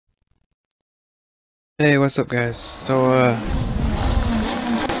Hey, what's up, guys? I'm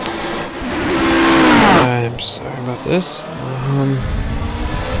sorry about this.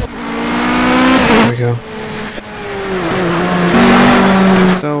 There we go.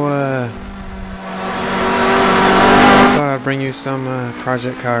 Just thought I'd bring you some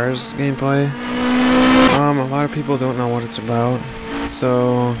Project Cars gameplay. A lot of people don't know what it's about.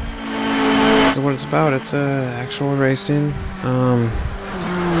 So what it's about, it's actual racing.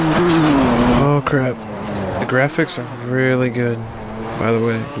 Oh crap. The graphics are really good, by the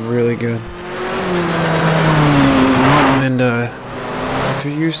way, really good. And if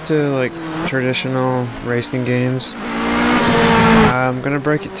you're used to like traditional racing games, I'm gonna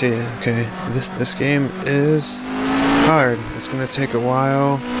break it to you, okay? This game is hard. It's gonna take a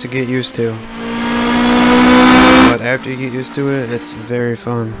while to get used to. But after you get used to it, it's very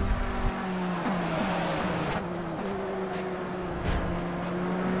fun.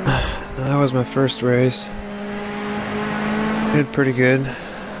 That was my first race. Did pretty good,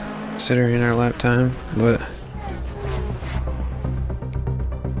 considering our lap time, but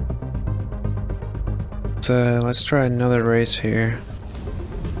let's try another race here.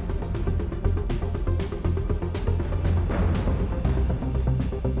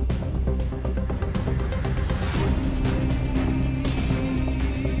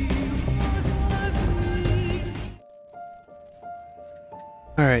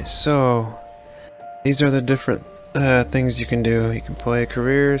 Alright, so these are the different things you can do. You can play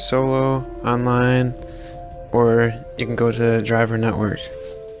career, solo, online, or you can go to driver network.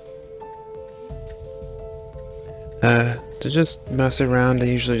 To just mess around, I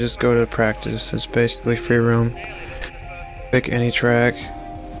usually just go to practice. It's basically free roam. Pick any track,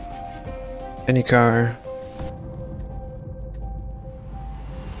 any car.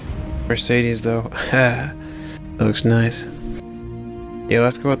 Mercedes though, that looks nice. Yeah,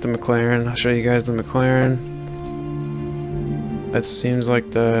 let's go with the McLaren. I'll show you guys the McLaren. That seems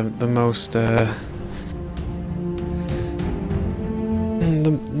like the most the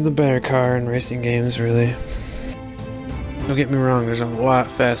better car in racing games, really. Don't get me wrong, there's a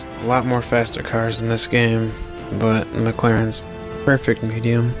lot more faster cars in this game, but McLaren's perfect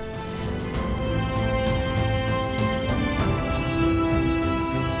medium.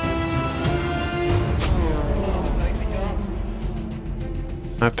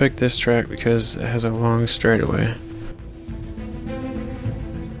 I picked this track because it has a long straightaway.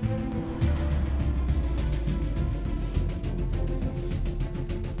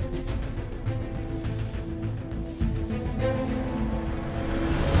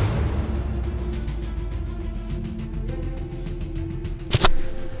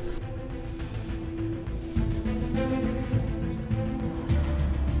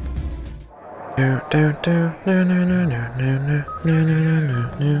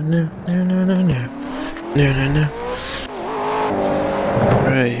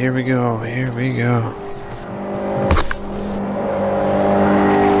 Alright, here we go, here we go.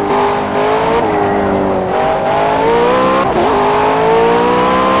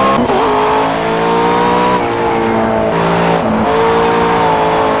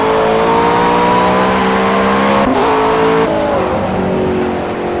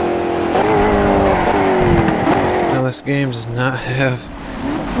 This game does not have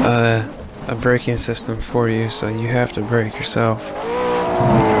a braking system for you, so you have to brake yourself.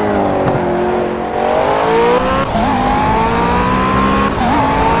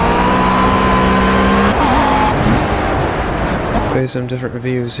 Play some different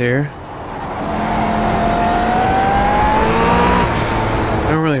views here. I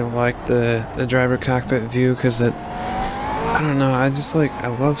don't really like the driver cockpit view because I don't know, I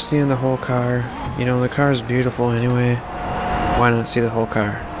love seeing the whole car. You know, the car is beautiful anyway. Why not see the whole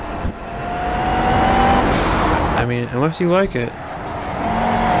car? I mean, unless you like it.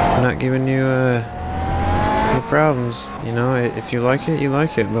 I'm not giving you no problems. You know, if you like it, you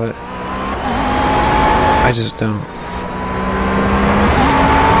like it, but I just don't.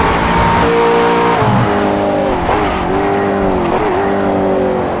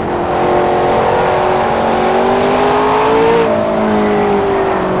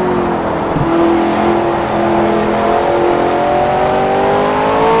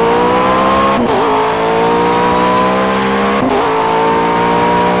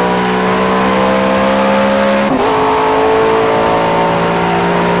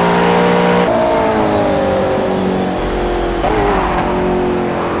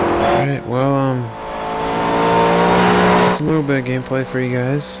 It's a little bit of gameplay for you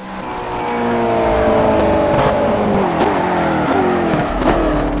guys.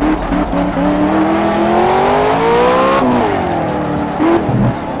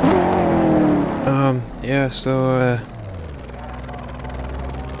 yeah, so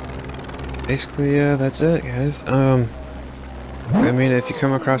basically that's it, guys. I mean, if you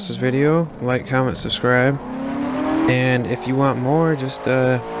come across this video, like, comment, subscribe, and if you want more, just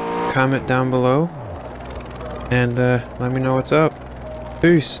comment down below and let me know what's up.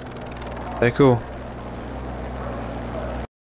 Peace. Stay cool.